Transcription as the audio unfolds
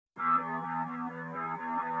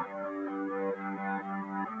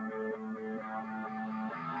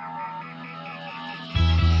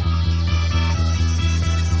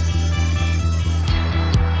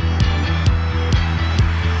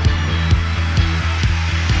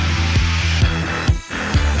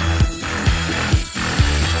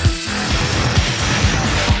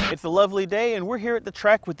lovely day, and we're here at the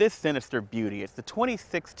track with this sinister beauty. It's the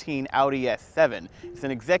 2016 Audi S7. It's an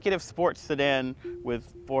executive sports sedan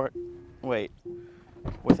with wait,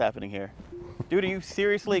 what's happening here? Dude, are you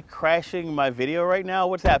seriously crashing my video right now?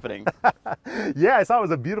 What's happening? Yeah, I saw it was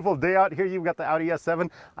a beautiful day out here. You've got the Audi S7.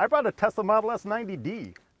 I brought a Tesla Model S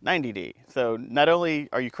 90D. 90D. So not only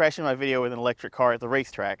are you crashing my video with an electric car at the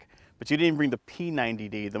racetrack, but you didn't bring the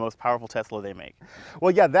P90D, the most powerful Tesla they make. Well,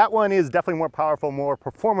 yeah, that one is definitely more powerful, more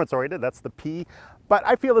performance-oriented. That's the P. But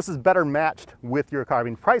I feel this is better matched with your car. I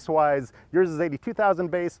mean, price-wise, yours is $82,000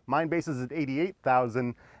 base, mine base is at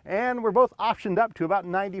 $88,000, and we're both optioned up to about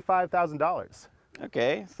 $95,000.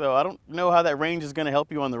 Okay, so I don't know how that range is going to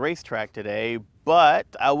help you on the racetrack today, but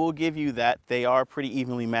I will give you that they are pretty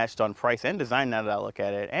evenly matched on price and design now that I look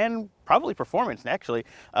at it, and probably performance, actually.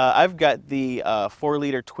 I've got the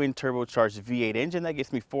 4-liter twin turbocharged V8 engine that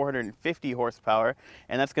gets me 450 horsepower,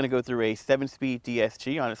 and that's going to go through a 7-speed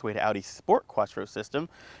DSG on its way to Audi's Sport Quattro system.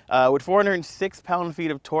 With 406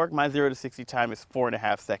 pound-feet of torque, my 0 to 60 time is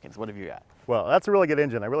 4.5 seconds. What have you got? Well, that's a really good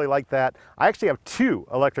engine. I really like that. I actually have 2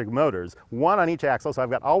 electric motors, one on each axle, so I've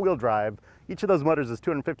got all-wheel drive. Each of those motors is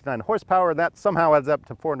 259 horsepower, and that somehow adds up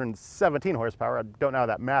to 417 horsepower. I don't know how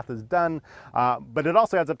that math is done, but it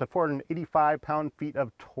also adds up to 485 pound-feet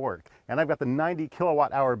of torque. And I've got the 90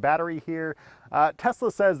 kilowatt-hour battery here.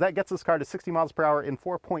 Tesla says that gets this car to 60 miles per hour in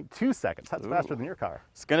 4.2 seconds. That's faster than your car.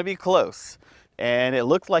 It's going to be close. And it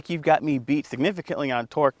looks like you've got me beat significantly on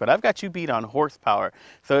torque, but I've got you beat on horsepower.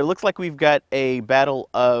 So it looks like we've got a battle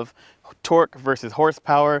of torque versus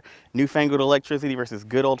horsepower, newfangled electricity versus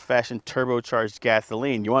good old-fashioned turbocharged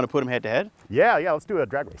gasoline. You want to put them head-to-head? Yeah, let's do a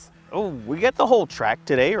drag race. Oh, we got the whole track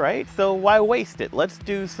today, right? So why waste it? Let's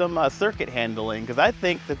do some circuit handling, because I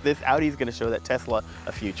think that this Audi is going to show that Tesla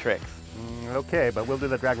a few tricks. Okay, but we'll do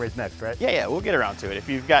the drag race next, right? Yeah, we'll get around to it if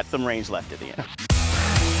you've got some range left at the end.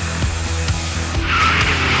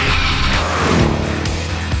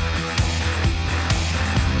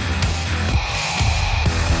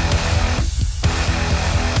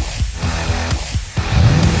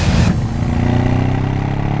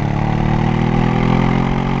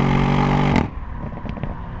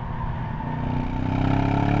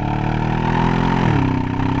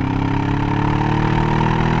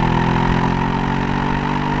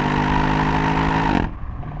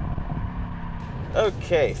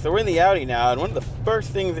 Okay, so we're in the Audi now, and one of the first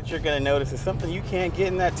things that you're going to notice is something you can't get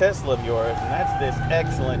in that Tesla of yours, and that's this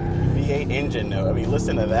excellent V8 engine note. I mean,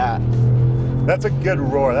 listen to that. That's a good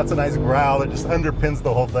roar. That's a nice growl. It just underpins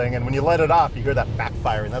the whole thing, and when you let it off, you hear that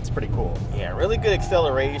backfiring. That's pretty cool. Yeah, really good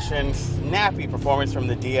acceleration, snappy performance from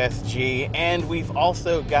the DSG, and we've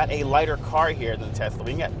also got a lighter car here than the Tesla.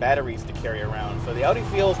 We've got batteries to carry around, so the Audi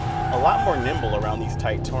feels a lot more nimble around these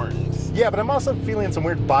tight turns. Yeah, but I'm also feeling some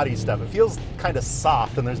weird body stuff. It feels kind of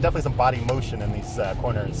soft, and there's definitely some body motion in these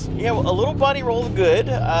corners. Yeah, well, a little body roll is good,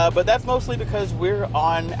 but that's mostly because we're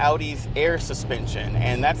on Audi's air suspension,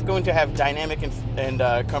 and that's going to have dynamic and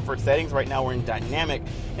comfort settings. Right now we're in dynamic,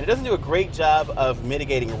 and it doesn't do a great job of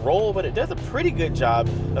mitigating roll, but it does a pretty good job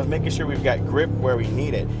of making sure we've got grip where we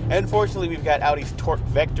need it. And fortunately, we've got Audi's torque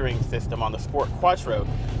vectoring system on the Sport Quattro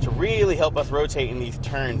to really help us rotate in these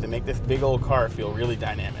turns and make this big old car feel really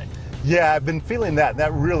dynamic. Yeah, I've been feeling that.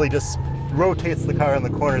 That really just rotates the car in the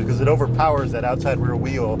corners because it overpowers that outside rear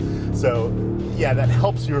wheel. So yeah, that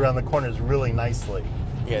helps you around the corners really nicely.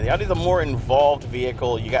 Yeah, the Audi's a more involved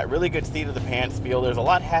vehicle. You got really good seat of the pants feel. There's a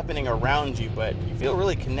lot happening around you, but you feel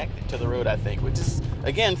really connected to the road, I think, which is,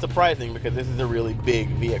 again, surprising because this is a really big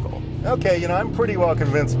vehicle. Okay, I'm pretty well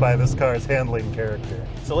convinced by this car's handling character.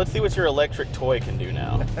 So let's see what your electric toy can do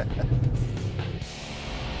now.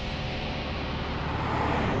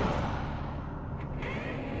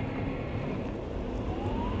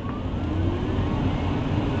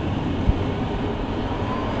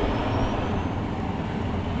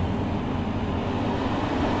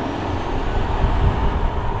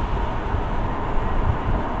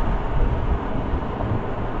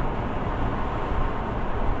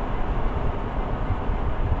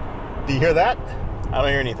 Do you hear that? I don't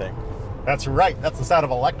hear anything. That's right. That's the sound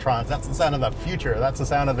of electrons. That's the sound of the future. That's the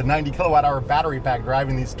sound of the 90 kilowatt-hour battery pack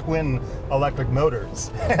driving these twin electric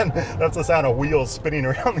motors. And that's the sound of wheels spinning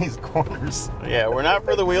around these corners. Yeah, we're not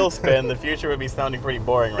for the wheel spin. The future would be sounding pretty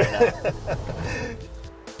boring right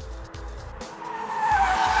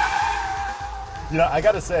now. I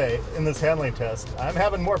gotta say, in this handling test, I'm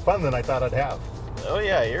having more fun than I thought I'd have. Oh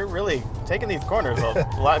yeah, you're really taking these corners a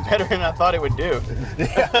lot better than I thought it would do.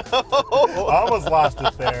 Yeah. Almost lost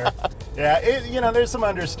it there. Yeah, there's some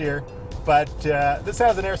understeer, but this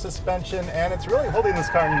has an air suspension, and it's really holding this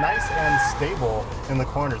car nice and stable in the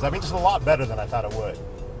corners. I mean, just a lot better than I thought it would.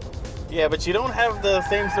 Yeah, but you don't have the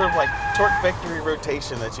same sort of like torque vectory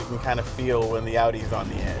rotation that you can kind of feel when the Audi's on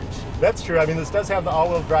the edge. That's true. I mean, this does have the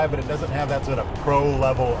all-wheel drive, but it doesn't have that sort of pro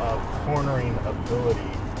level of cornering ability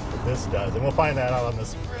that this does. And we'll find that out on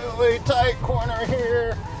this really tight corner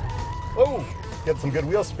here. Oh, get some good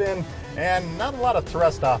wheel spin and not a lot of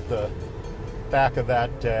thrust off the back of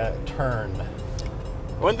that turn.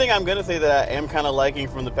 One thing I'm going to say that I am kind of liking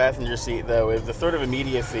from the passenger seat, though, is the sort of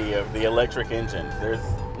immediacy of the electric engine. There's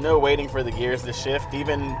no waiting for the gears to shift,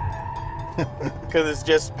 even because it's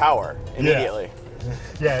just power immediately.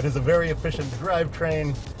 Yeah, it is a very efficient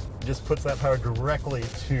drivetrain. It just puts that power directly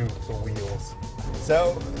to the wheels.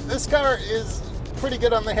 So this car is pretty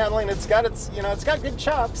good on the handling. It's got it's got good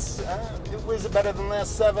chops. It was better than the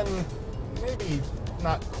S7, maybe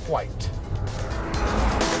not quite.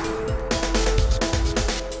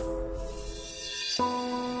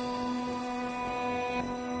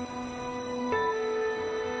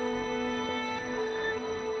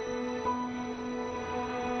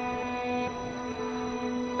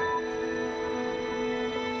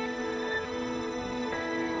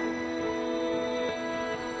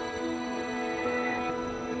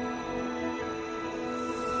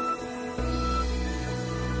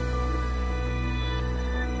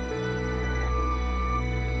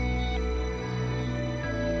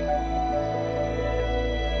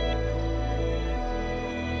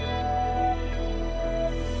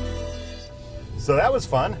 So that was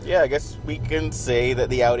fun. Yeah, I guess we can say that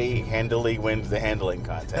the Audi handily wins the handling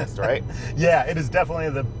contest, right? Yeah, it is definitely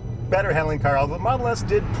the better handling car, although the Model S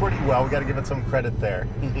did pretty well. We got to give it some credit there.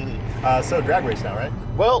 So drag race now, right?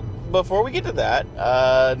 Well, before we get to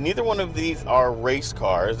that, neither one of these are race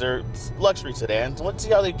cars. They're luxury sedans. Let's see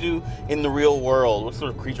how they do in the real world. What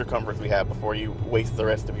sort of creature comforts we have before you waste the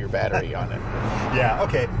rest of your battery on it. Yeah,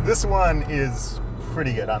 okay. This one is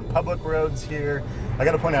pretty good on public roads here. I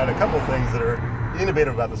got to point out a couple things that are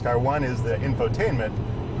innovative about this car. One is the infotainment.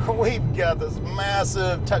 We've got this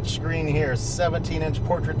massive touchscreen here, 17-inch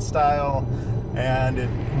portrait style, and it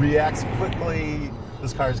reacts quickly.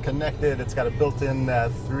 This car is connected. It's got a built-in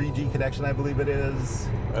 3G connection, I believe it is.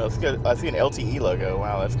 Well, it's good. I see an LTE logo.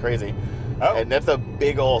 Wow, that's crazy. Oh. And that's a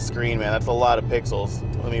big old screen, man. That's a lot of pixels.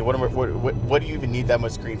 I mean, what do you even need that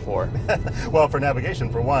much screen for? Well, for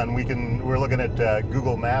navigation, for one, we're looking at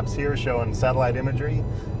Google Maps here, showing satellite imagery.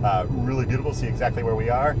 Really beautiful. See exactly where we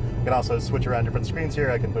are. I can also switch around different screens here.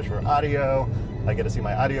 I can push for audio. I get to see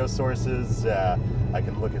my audio sources. I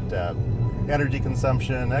can look at energy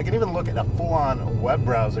consumption. I can even look at a full-on web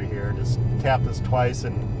browser here. Just tap this twice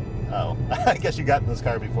and oh, I guess you got in this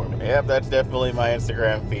car before me. Yep, that's definitely my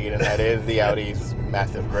Instagram feed, and that is the Audi's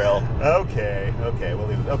massive grille. Okay, we'll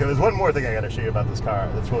leave it. Okay, there's one more thing I got to show you about this car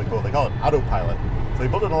that's really cool. They call it Autopilot. So they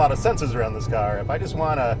built in a lot of sensors around this car. If I just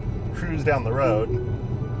want to cruise down the road.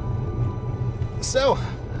 So,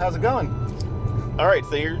 how's it going? All right,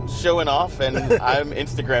 so you're showing off, and I'm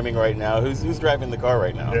Instagramming right now. Who's driving the car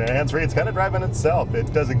right now? Yeah, hands-free. It's kind of driving itself.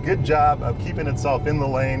 It does a good job of keeping itself in the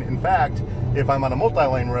lane. In fact, if I'm on a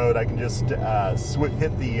multi-lane road, I can just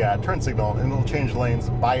hit the turn signal, and it'll change lanes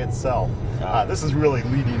by itself. This is really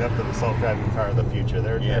leading up to the self-driving car of the future.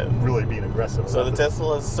 They're really being aggressive. So the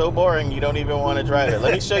Tesla is so boring, you don't even want to drive it.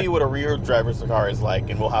 Let me show you what a rear driver's car is like,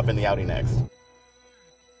 and we'll hop in the Audi next.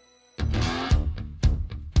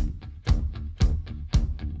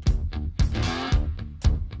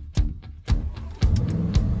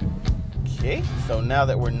 Okay, so now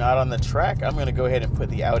that we're not on the track, I'm going to go ahead and put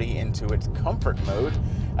the Audi into its comfort mode.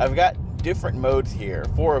 I've got different modes here,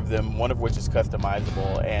 4 of them, one of which is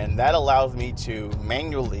customizable, and that allows me to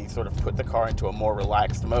manually sort of put the car into a more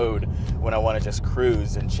relaxed mode when I want to just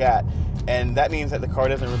cruise and chat. And that means that the car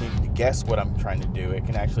doesn't really need to guess what I'm trying to do. It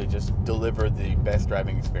can actually just deliver the best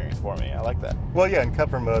driving experience for me. I like that. Well, yeah, in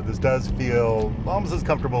comfort mode, this does feel almost as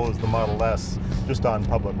comfortable as the Model S, just on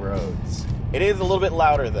public roads. It is a little bit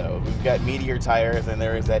louder though. We've got meteor tires and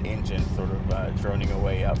there is that engine sort of droning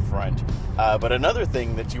away up front. But another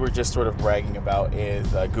thing that you were just sort of bragging about is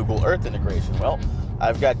Google Earth integration. Well,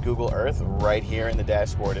 I've got Google Earth right here in the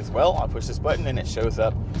dashboard as well. I'll push this button and it shows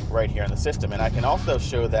up right here in the system. And I can also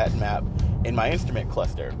show that map in my instrument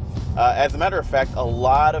cluster. As a matter of fact, a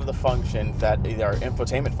lot of the functions that are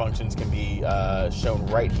infotainment functions can be shown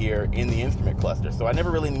right here in the instrument cluster. So I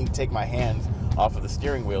never really need to take my hands off of the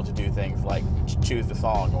steering wheel to do things like choose the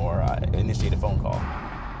song or initiate a phone call.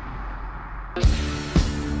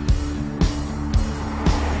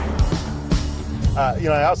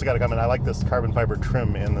 I also got to comment, I like this carbon fiber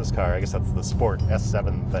trim in this car. I guess that's the Sport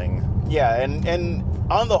S7 thing. Yeah, and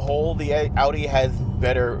on the whole, the Audi has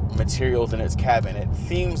better materials in its cabin. It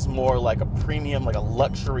seems more like a premium, like a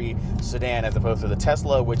luxury sedan, as opposed to the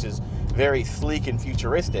Tesla, which is very sleek and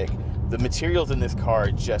futuristic. The materials in this car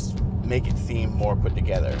just make it seem more put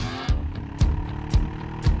together.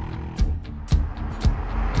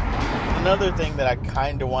 Another thing that I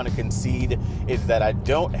kind of want to concede is that I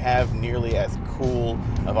don't have nearly as cool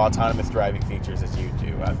of autonomous driving features as you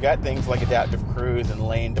do. I've got things like adaptive cruise and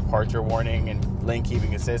lane departure warning and lane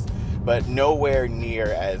keeping assist, but nowhere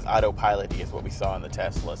near as autopilot-y as what we saw in the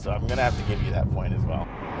Tesla. So I'm gonna have to give you that point as well.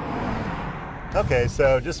 Okay,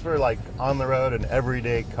 so just for like on the road and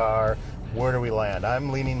everyday car, where do we land?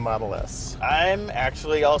 I'm leaning Model S. I'm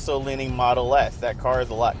actually also leaning Model S. That car is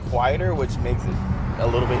a lot quieter, which makes it a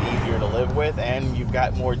little bit easier to live with, and you've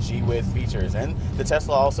got more G-Wiz features. And the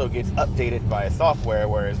Tesla also gets updated via software,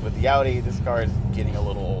 whereas with the Audi, this car is getting a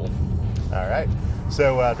little old. All right,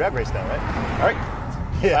 so drag race now, right? All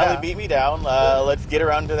right, you finally beat me down. Let's get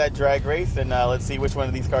around to that drag race, and let's see which one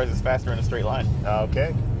of these cars is faster in a straight line.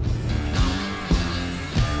 Okay.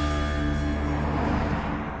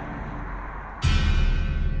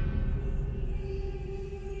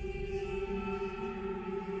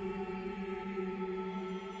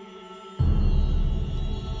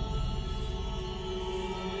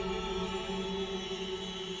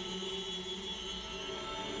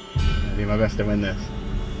 I'll do my best to win this.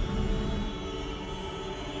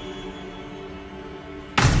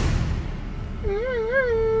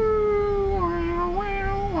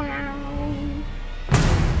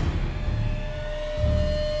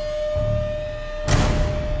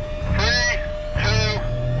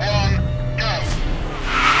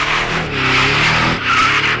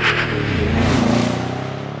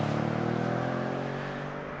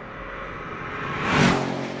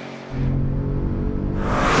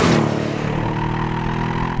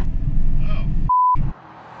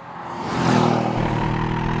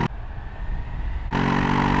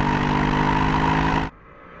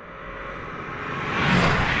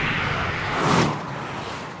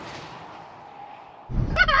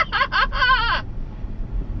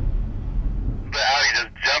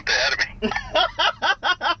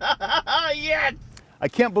 Yes! I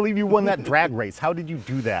can't believe you won that drag race. How did you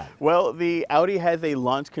do that? Well, the Audi has a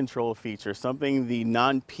launch control feature, something the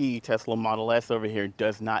non-P Tesla Model S over here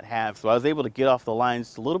does not have. So I was able to get off the line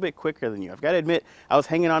just a little bit quicker than you. I've got to admit, I was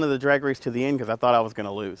hanging on to the drag race to the end because I thought I was going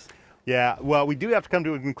to lose. Yeah, well, we do have to come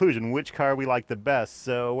to a conclusion which car we like the best.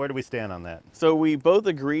 So where do we stand on that? So we both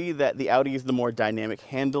agree that the Audi is the more dynamic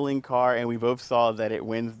handling car, and we both saw that it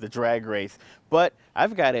wins the drag race. But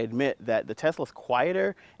I've got to admit that the Tesla's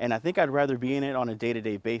quieter, and I think I'd rather be in it on a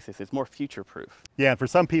day-to-day basis. It's more future-proof. Yeah, and for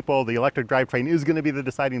some people, the electric drivetrain is going to be the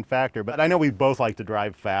deciding factor. But I know we both like to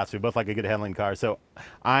drive fast. We both like a good handling car. So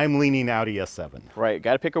I'm leaning Audi S7. Right,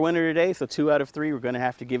 got to pick a winner today. So 2 out of 3, we're going to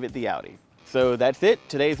have to give it the Audi. So that's it.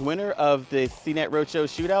 Today's winner of the CNET Roadshow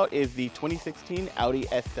Shootout is the 2016 Audi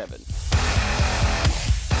S7.